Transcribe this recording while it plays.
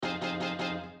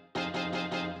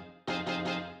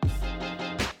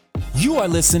You are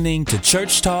listening to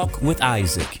Church Talk with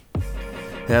Isaac.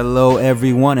 Hello,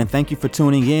 everyone, and thank you for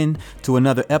tuning in to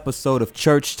another episode of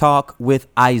Church Talk with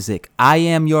Isaac. I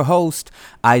am your host,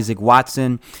 Isaac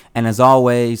Watson, and as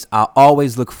always, I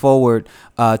always look forward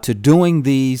to doing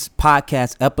these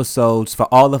podcast episodes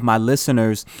for all of my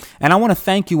listeners. And I want to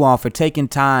thank you all for taking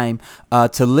time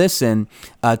to listen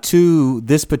to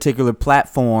this particular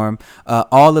platform.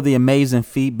 All of the amazing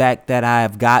feedback that I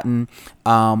have gotten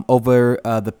over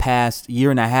the past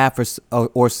year and a half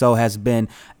or so has been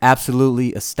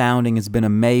absolutely astounding. It's been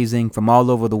amazing from all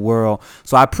over the world.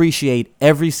 So I appreciate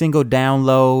every single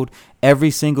download,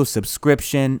 every single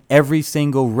subscription, every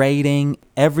single rating,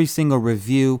 every single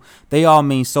review. They all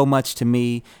mean so much to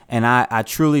me, and I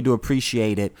truly do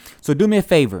appreciate it. So do me a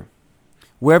favor,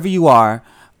 wherever you are,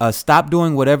 stop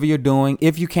doing whatever you're doing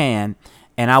if you can,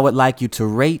 and I would like you to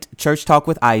rate Church Talk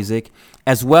with Isaac,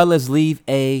 as well as leave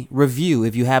a review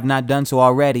if you have not done so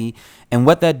already. And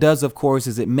what that does, of course,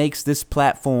 is it makes this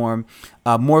platform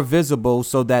more visible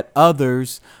so that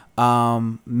others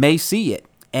may see it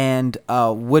and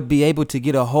would be able to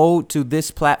get a hold to this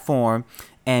platform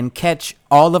and catch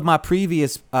all of my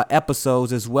previous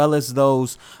episodes as well as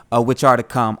those which are to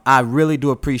come. I really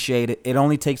do appreciate it. It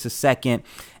only takes a second,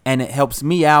 and it helps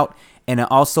me out. And it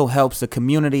also helps the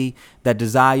community that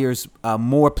desires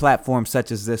more platforms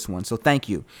such as this one. So thank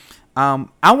you. I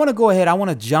want to go ahead. I want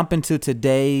to jump into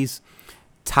today's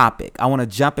topic. I want to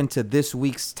jump into this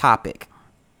week's topic.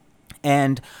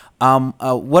 And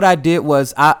what I did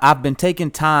was I've been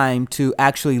taking time to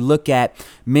actually look at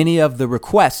many of the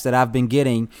requests that I've been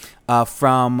getting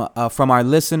from our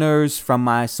listeners, from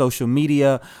my social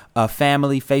media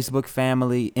family, Facebook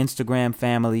family, Instagram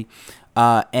family.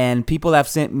 And people have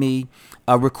sent me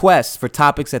requests for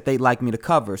topics that they'd like me to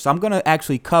cover. So I'm going to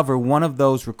actually cover one of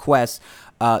those requests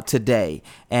today.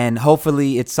 And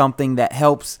hopefully it's something that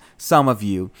helps some of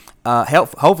you.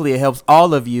 Hopefully it helps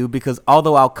all of you, because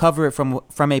although I'll cover it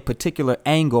from a particular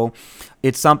angle,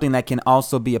 it's something that can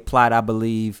also be applied, I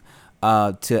believe,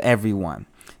 to everyone.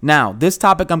 Now, this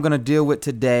topic I'm going to deal with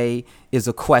today is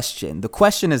a question. The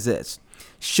question is this: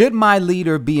 should my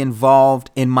leader be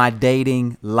involved in my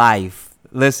dating life?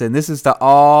 Listen, this is to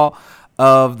all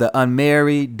of the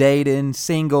unmarried, dating,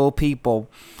 single people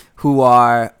who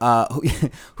are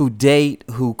who date,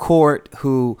 who court,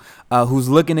 who's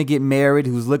looking to get married,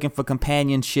 who's looking for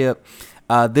companionship.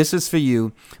 This is for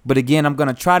you. But again, I'm going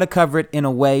to try to cover it in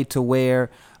a way to where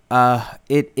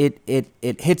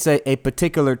it hits a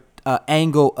particular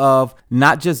angle of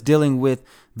not just dealing with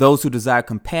those who desire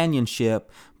companionship,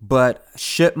 but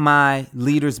should my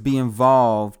leaders be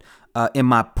involved in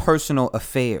my personal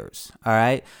affairs? All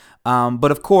right.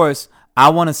 But of course, I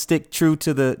want to stick true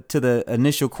to the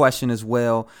initial question as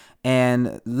well.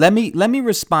 And let me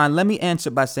respond. Let me answer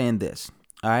by saying this.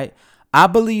 All right. I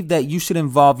believe that you should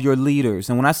involve your leaders.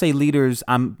 And when I say leaders,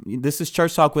 this is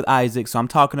Church Talk with Isaac. So I'm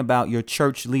talking about your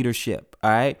church leadership.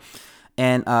 All right.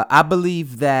 And I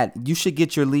believe that you should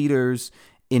get your leaders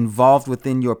involved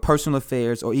within your personal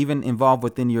affairs, or even involved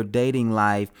within your dating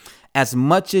life, as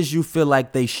much as you feel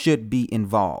like they should be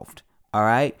involved. All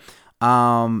right.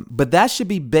 But that should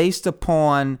be based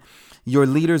upon your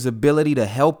leader's ability to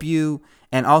help you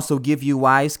and also give you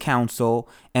wise counsel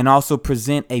and also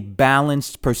present a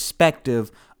balanced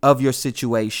perspective of your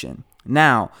situation.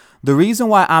 Now, the reason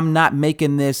why I'm not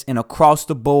making this an across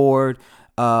the board,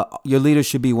 your leader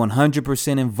should be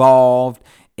 100% involved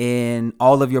in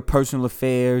all of your personal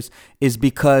affairs, is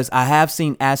because I have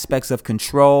seen aspects of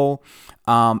control,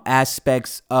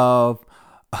 aspects of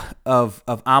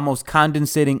almost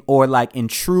condescending or like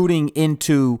intruding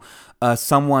into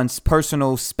someone's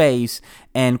personal space.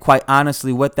 And quite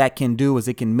honestly, what that can do is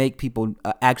it can make people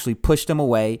actually push them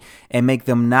away and make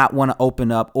them not want to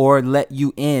open up or let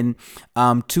you in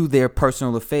to their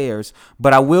personal affairs.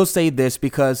 But I will say this,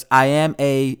 because I am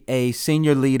a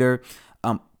senior leader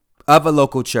of a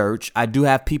local church. I do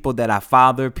have people that I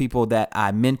father, people that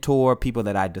I mentor, people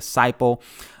that I disciple.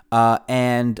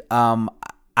 And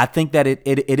I think that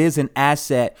it is an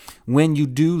asset when you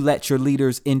do let your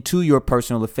leaders into your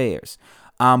personal affairs.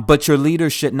 But your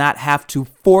leaders should not have to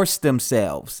force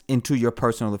themselves into your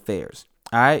personal affairs.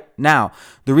 All right. Now,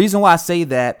 the reason why I say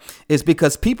that is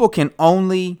because people can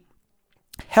only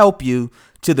help you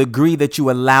to the degree that you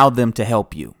allow them to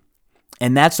help you.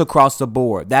 And that's across the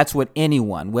board. That's with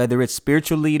anyone, whether it's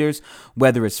spiritual leaders,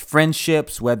 whether it's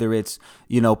friendships, whether it's,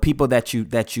 people that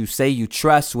you say you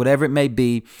trust, whatever it may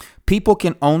be. People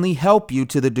can only help you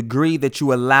to the degree that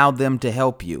you allow them to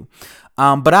help you.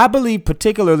 But I believe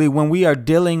particularly when we are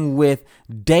dealing with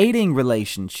dating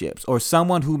relationships or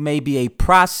someone who may be a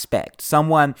prospect,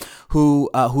 someone who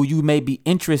you may be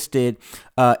interested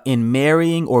in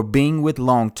marrying or being with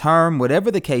long term,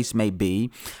 whatever the case may be,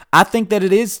 I think that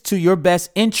it is to your best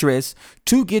interest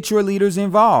to get your leaders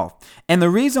involved. And the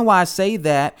reason why I say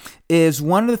that is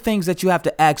one of the things that you have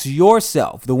to ask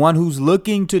yourself, the one who's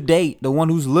looking to date, the one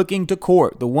who's looking to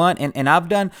court, the one, and I've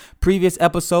done previous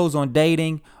episodes on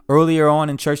dating earlier on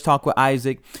in Church Talk with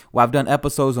Isaac, where I've done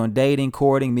episodes on dating,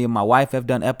 courting. Me and my wife have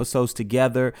done episodes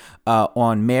together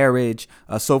on marriage,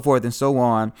 so forth and so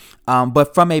on.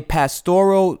 But from a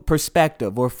pastoral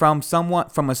perspective or from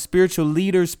a spiritual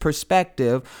leader's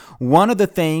perspective, one of the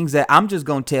things that I'm just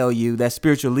going to tell you that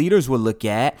spiritual leaders will look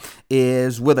at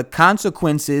is will the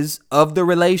consequences of the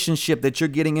relationship that you're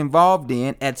getting involved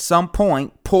in at some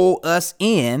point pull us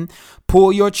in,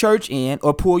 pull your church in,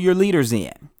 or pull your leaders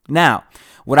in. Now,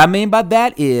 what I mean by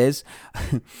that is,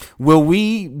 will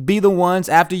we be the ones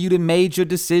after you've made your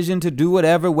decision to do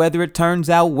whatever, whether it turns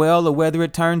out well or whether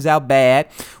it turns out bad?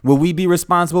 Will we be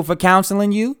responsible for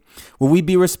counseling you? Will we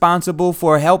be responsible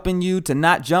for helping you to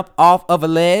not jump off of a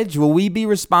ledge? Will we be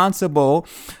responsible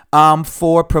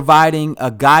for providing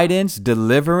guidance,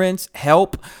 deliverance,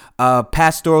 help,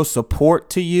 pastoral support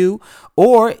to you?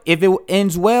 Or if it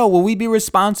ends well, will we be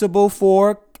responsible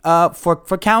for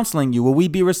counseling you? Will we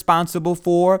be responsible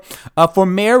for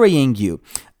marrying you?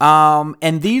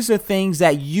 And these are things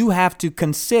that you have to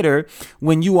consider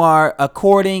when you are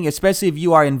courting, especially if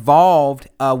you are involved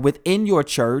within your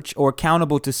church or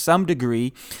accountable to some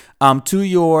degree to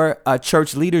your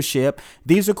church leadership.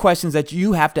 These are questions that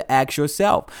you have to ask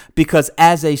yourself, because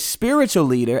as a spiritual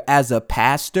leader, as a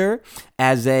pastor,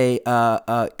 as a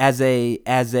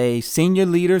senior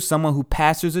leader, someone who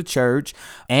pastors a church,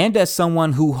 and as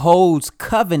someone who holds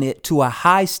covenant to a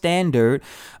high standard,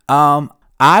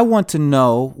 I want to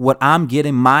know what I'm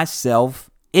getting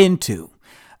myself into.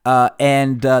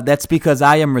 And that's because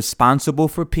I am responsible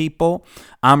for people.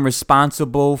 I'm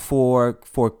responsible for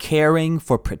caring,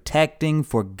 for protecting,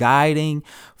 for guiding,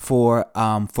 for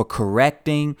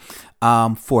correcting,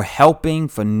 for helping,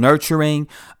 for nurturing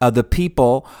the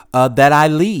people that I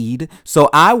lead. So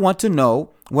I want to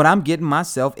know what I'm getting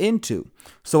myself into.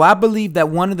 So I believe that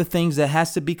one of the things that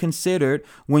has to be considered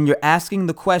when you're asking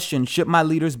the question, should my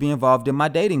leaders be involved in my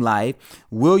dating life?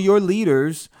 Will your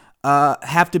leaders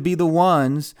have to be the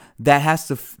ones that has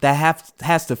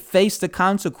to face the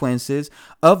consequences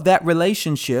of that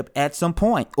relationship at some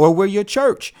point? Or will your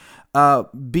church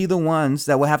be the ones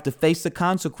that will have to face the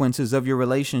consequences of your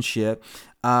relationship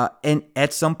and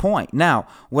at some point? Now,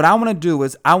 what I want to do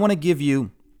is I want to give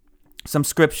you some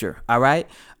scripture. All right.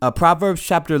 Proverbs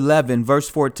chapter 11, verse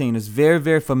 14 is very,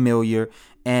 very familiar.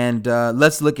 And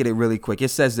let's look at it really quick. It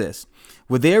says this: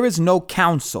 where there is no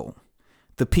counsel,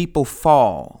 the people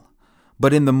fall,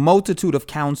 but in the multitude of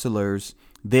counselors,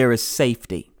 there is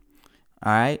safety.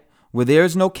 All right. Where there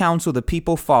is no counsel, the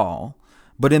people fall,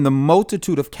 but in the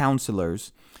multitude of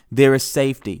counselors, there is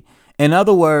safety. In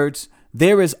other words,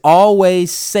 there is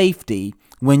always safety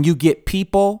when you get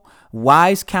people,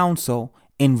 wise counsel,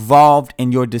 involved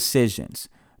in your decisions.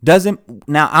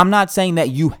 Now, I'm not saying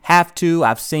that you have to.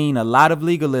 I've seen a lot of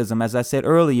legalism. As I said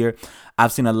earlier,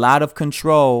 I've seen a lot of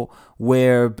control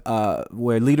where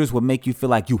leaders will make you feel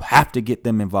like you have to get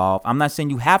them involved. I'm not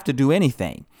saying you have to do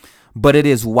anything, but it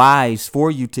is wise for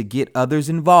you to get others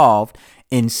involved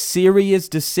in serious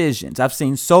decisions. I've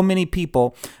seen so many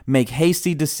people make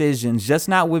hasty decisions, just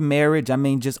not with marriage. I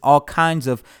mean, just all kinds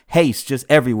of haste, just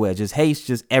everywhere, just haste,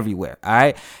 just everywhere. All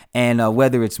right. And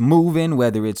whether it's moving,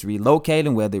 whether it's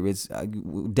relocating, whether it's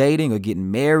dating or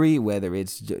getting married, whether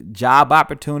it's job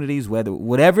opportunities,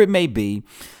 whatever it may be.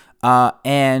 There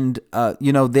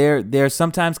are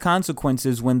sometimes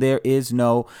consequences when there is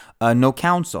no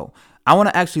counsel. I want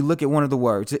to actually look at one of the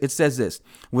words. It says this: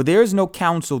 where there is no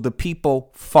counsel, the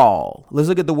people fall. Let's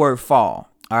look at the word fall.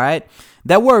 All right.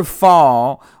 That word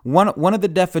fall, one of the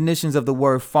definitions of the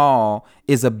word fall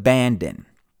is abandon.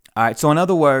 All right. So in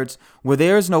other words, where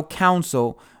there is no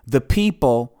counsel, the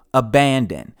people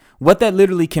abandon. What that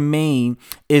literally can mean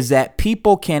is that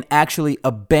people can actually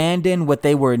abandon what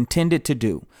they were intended to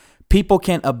do. People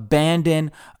can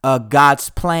abandon God's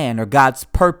plan or God's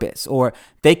purpose, or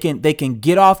they can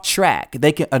get off track.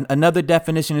 Another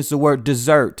definition is the word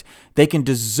desert. They can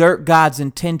desert God's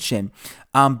intention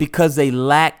because they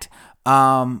lacked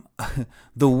the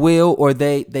will, or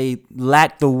they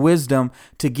lacked the wisdom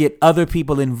to get other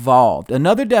people involved.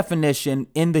 Another definition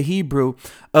in the Hebrew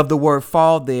of the word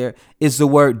fall there is the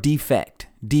word defect.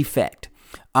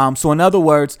 So in other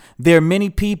words, there are many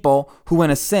people who,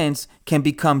 in a sense, can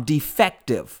become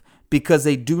defective because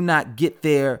they do not get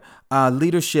their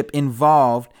leadership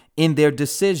involved in their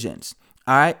decisions.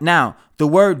 All right. Now, the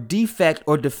word defect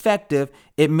or defective,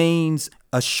 it means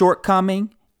a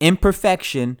shortcoming,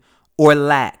 imperfection, or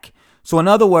lack. So in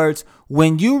other words,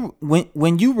 when you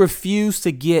refuse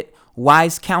to get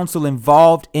wise counsel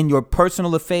involved in your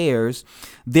personal affairs,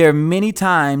 there are many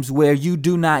times where you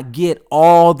do not get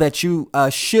all that you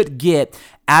should get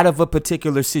out of a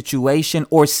particular situation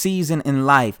or season in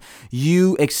life.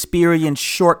 You experience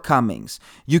shortcomings.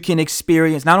 You can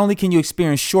experience, not only can you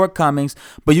experience shortcomings,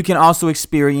 but you can also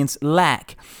experience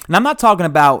lack. And I'm not talking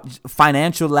about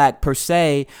financial lack per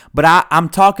se, but I'm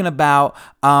talking about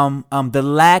the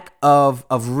lack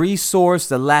of resource,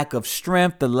 the lack of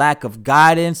strength, the lack of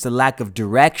guidance, the lack of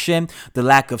direction, the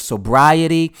lack of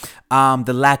sobriety,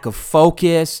 the lack of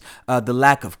focus, the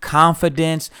lack of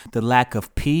confidence, the lack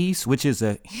of peace, which is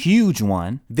a huge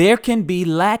one. There can be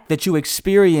lack that you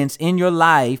experience in your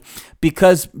life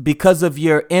because of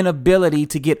your inability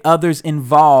to get others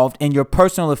involved in your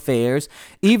personal affairs,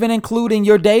 even including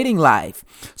your dating life.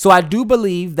 So I do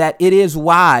believe that it is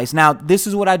wise. Now, this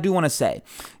is what I do want to say.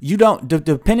 You don't,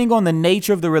 depending on the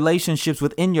nature of the relationships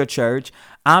within your church,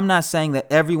 I'm not saying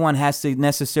that everyone has to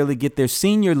necessarily get their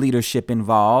senior leadership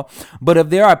involved, but if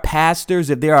there are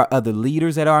pastors, if there are other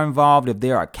leaders that are involved, if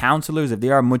there are counselors, if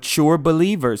there are mature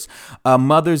believers,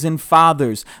 mothers and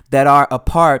fathers that are a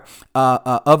part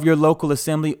of your local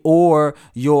assembly or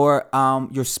your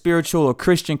spiritual or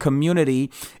Christian community,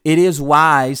 it is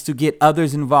wise to get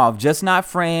others involved, just not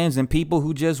friends and people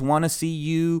who just want to see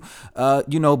you,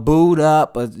 booed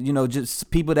up, just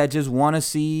people that just want to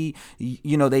see,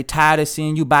 they tired of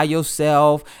seeing you by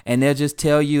yourself and they'll just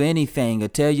tell you anything or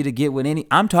tell you to get with any.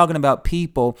 I'm talking about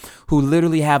people who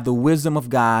literally have the wisdom of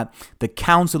God, the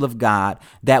counsel of God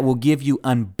that will give you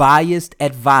unbiased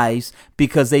advice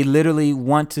because they literally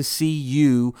want to see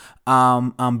you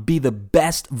be the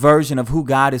best version of who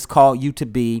God has called you to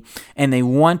be. And they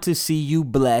want to see you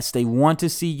blessed. They want to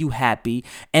see you happy,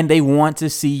 and they want to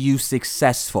see you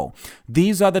successful.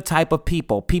 These are the type of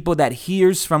people that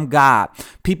hears from God,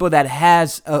 people that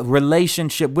has a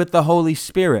relationship with the Holy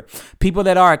Spirit, people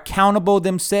that are accountable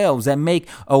themselves, that make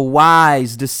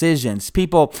wise decisions,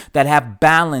 people that have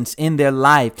balance in their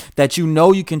life, that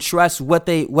you can trust what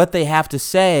they have to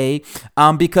say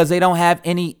because they don't have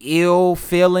any ill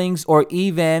feelings or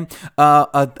even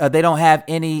they don't have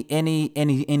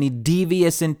any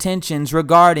devious intentions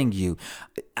regarding you.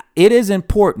 It is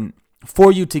important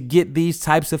for you to get these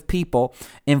types of people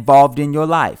involved in your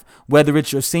life, whether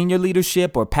it's your senior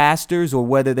leadership or pastors, or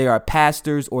whether they are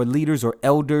pastors or leaders or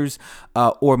elders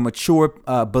or mature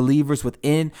believers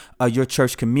within your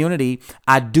church community.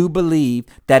 I do believe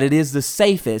that it is the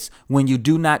safest when you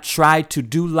do not try to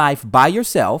do life by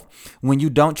yourself, when you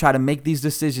don't try to make these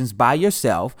decisions by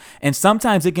yourself. And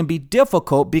sometimes it can be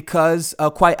difficult because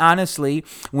quite honestly,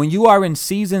 when you are in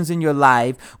seasons in your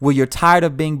life where you're tired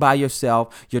of being by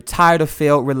yourself, you're tired of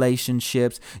failed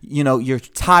relationships, you're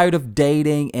tired of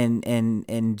dating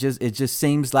and just it just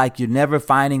seems like you're never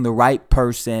finding the right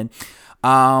person.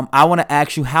 I want to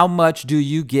ask you, how much do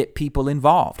you get people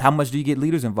involved? How much do you get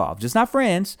leaders involved? Just not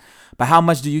friends, but how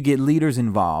much do you get leaders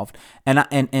involved? And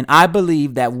I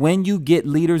believe that when you get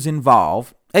leaders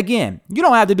involved, again, you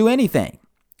don't have to do anything.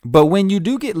 But when you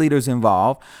do get leaders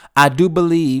involved, I do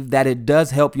believe that it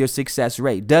does help your success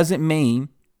rate. Doesn't mean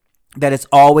that it's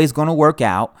always going to work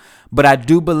out, but I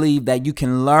do believe that you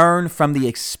can learn from the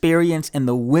experience and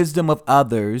the wisdom of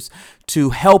others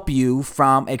to help you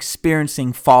from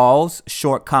experiencing falls,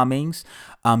 shortcomings,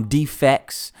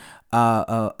 defects,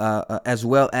 as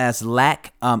well as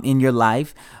lack in your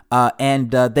life,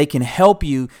 and they can help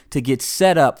you to get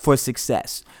set up for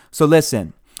success. So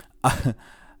listen,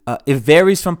 it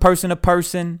varies from person to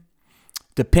person,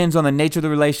 depends on the nature of the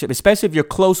relationship, especially if you're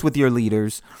close with your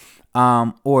leaders.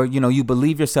 Or you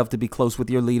believe yourself to be close with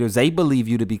your leaders, they believe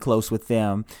you to be close with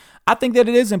them. I think that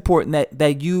it is important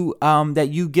that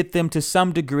you get them to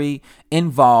some degree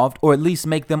involved, or at least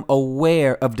make them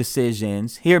aware of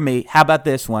decisions. Hear me. How about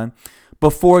this one?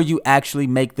 Before you actually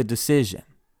make the decision.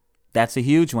 That's a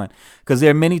huge one, because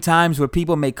there are many times where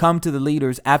people may come to the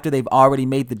leaders after they've already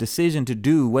made the decision to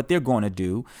do what they're going to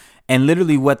do. And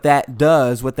literally what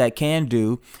that can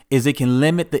do is it can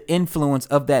limit the influence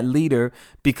of that leader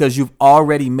because you've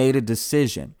already made a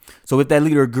decision. So if that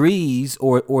leader agrees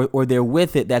or they're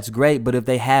with it, that's great. But if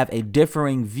they have a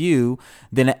differing view,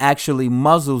 then it actually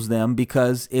muzzles them,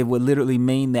 because it would literally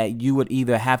mean that you would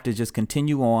either have to just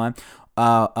continue on,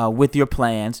 with your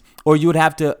plans, or you would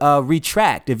have to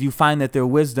retract if you find that their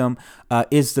wisdom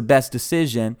is the best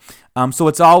decision. So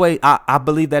it's always, I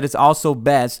believe that it's also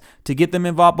best to get them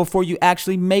involved before you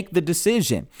actually make the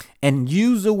decision, and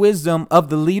use the wisdom of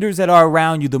the leaders that are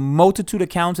around you, the multitude of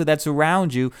counsel that's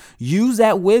around you. Use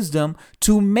that wisdom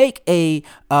to make a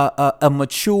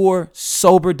mature,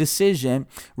 sober decision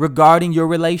regarding your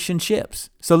relationships.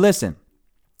 So listen,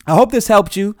 I hope this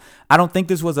helped you. I don't think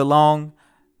this was a long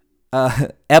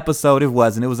episode. It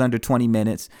wasn't. It was under 20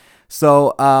 minutes.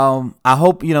 So I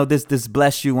hope this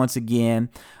blessed you once again.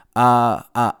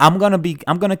 I'm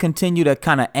gonna continue to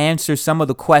kind of answer some of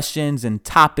the questions and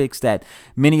topics that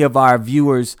many of our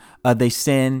viewers they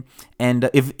send. And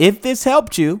if this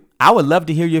helped you, I would love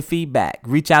to hear your feedback.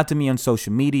 Reach out to me on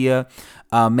social media.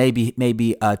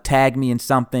 Maybe tag me in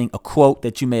something, a quote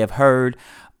that you may have heard,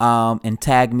 and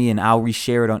tag me, and I'll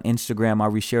reshare it on Instagram.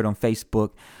 I'll reshare it on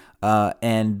Facebook.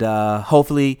 And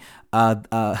hopefully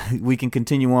we can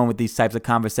continue on with these types of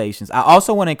conversations. I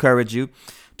also want to encourage you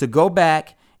to go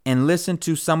back and listen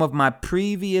to some of my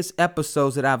previous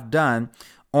episodes that I've done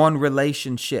on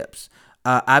relationships.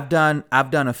 I've done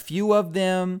a few of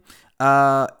them,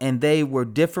 and they were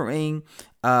differing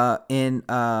in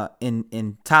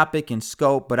topic and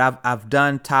scope. But I've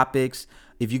done topics.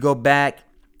 If you go back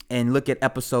and look at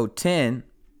episode 10,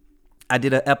 I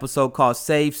did an episode called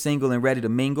Saved, Single, and Ready to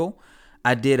Mingle.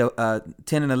 I did a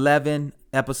 10 and 11,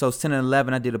 episodes 10 and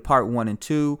 11. I did a part 1 and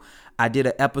 2. I did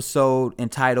an episode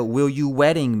entitled Will You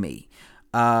Wedding Me?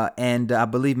 And I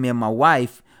believe me and my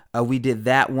wife, we did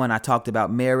that one. I talked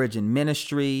about marriage and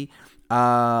ministry.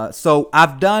 So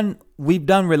we've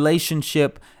done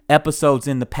relationship episodes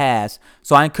in the past.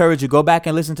 So I encourage you, go back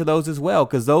and listen to those as well,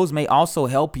 because those may also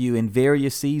help you in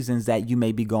various seasons that you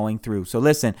may be going through. So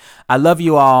listen, I love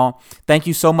you all. Thank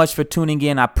you so much for tuning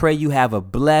in. I pray you have a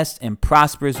blessed and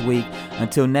prosperous week.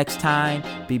 Until next time,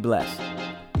 be blessed.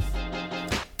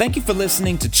 Thank you for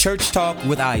listening to Church Talk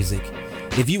with Isaac.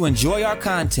 If you enjoy our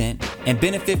content and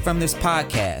benefit from this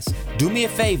podcast, do me a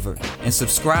favor and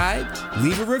subscribe,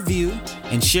 leave a review,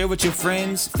 and share with your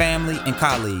friends, family, and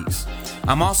colleagues.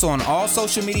 I'm also on all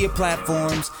social media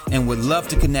platforms and would love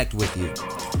to connect with you.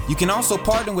 You can also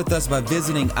partner with us by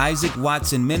visiting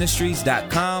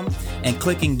isaacwatsonministries.com and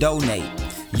clicking donate.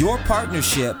 Your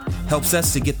partnership helps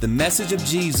us to get the message of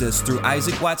Jesus through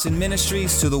Isaac Watson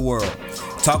Ministries to the world.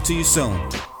 Talk to you soon.